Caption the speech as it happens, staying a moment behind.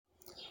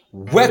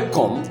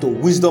Welcome to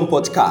Wisdom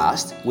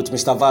Podcast with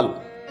Mr. Valu.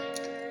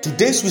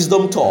 Today's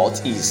wisdom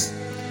thought is: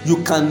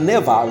 you can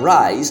never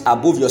rise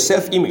above your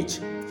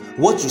self-image.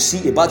 What you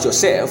see about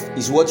yourself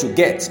is what you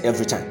get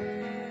every time.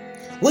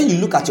 When you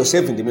look at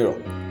yourself in the mirror,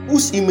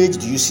 whose image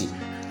do you see?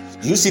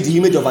 Do you see the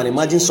image of an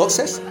imagined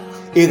success,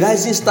 a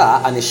rising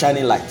star and a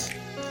shining light?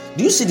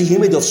 Do you see the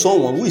image of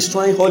someone who is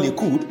trying all he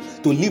could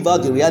to live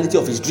out the reality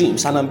of his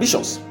dreams and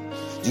ambitions?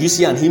 Do you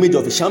see an image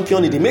of a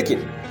champion in the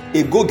making,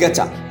 a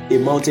go-getter, a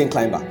mountain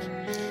climber?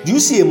 Do you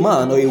see a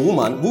man or a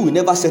woman who will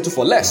never settle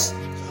for less,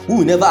 who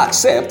will never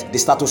accept the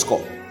status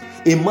quo?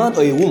 A man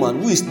or a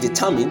woman who is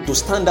determined to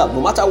stand out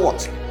no matter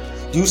what?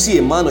 Do you see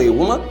a man or a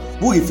woman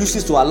who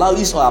refuses to allow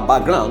his or her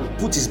background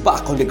put his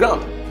back on the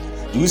ground?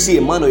 Do you see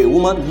a man or a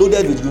woman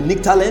loaded with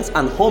unique talents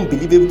and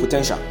unbelievable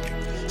potential?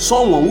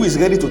 Someone who is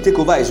ready to take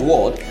over his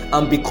world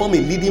and become a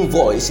leading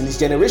voice in his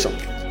generation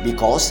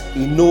because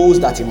he knows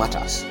that he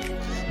matters.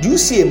 Do you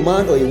see a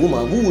man or a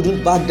woman who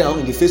wouldn't back down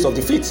in the face of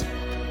defeat?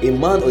 A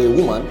man or a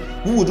woman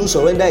who wouldn't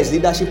surrender his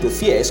leadership to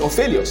fears or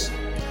failures?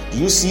 Do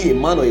you see a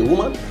man or a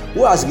woman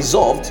who has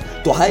resolved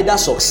to either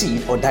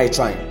succeed or die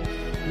trying?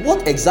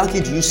 What exactly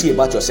do you see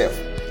about yourself?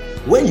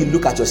 When you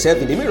look at yourself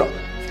in the mirror,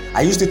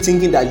 are you still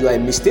thinking that you are a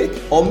mistake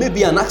or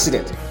maybe an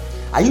accident?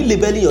 Are you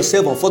labeling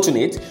yourself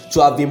unfortunate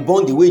to have been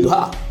born the way you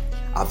are?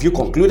 Have you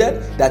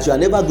concluded that you are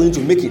never going to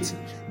make it,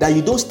 that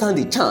you don't stand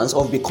a chance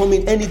of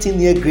becoming anything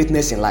near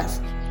greatness in life?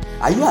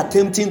 Are you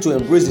attempting to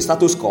embrace the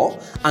status quo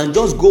and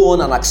just go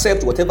on and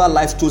accept whatever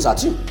life throws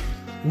at you?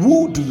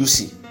 Who do you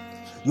see?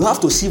 You have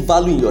to see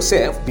value in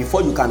yourself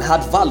before you can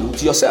add value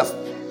to yourself.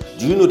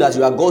 Do you know that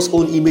you are God's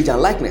own image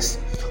and likeness?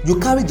 You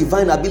carry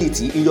divine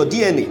ability in your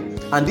DNA,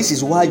 and this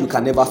is why you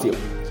can never fail.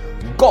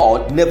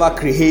 God never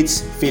creates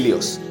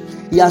failures.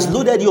 He has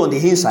loaded you on the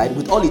inside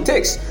with all it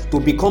takes to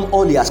become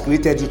all He has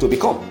created you to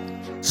become.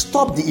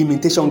 Stop the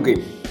imitation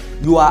game.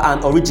 You are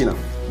an original.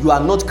 You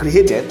are not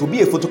created to be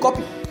a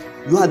photocopy.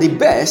 You are the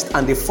best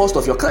and the first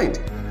of your kind.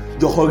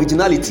 Your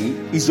originality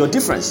is your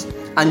difference,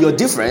 and your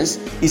difference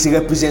is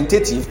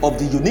representative of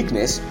the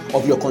uniqueness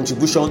of your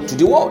contribution to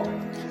the world.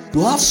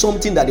 You have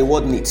something that the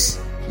world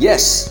needs.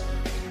 Yes,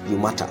 you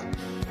matter.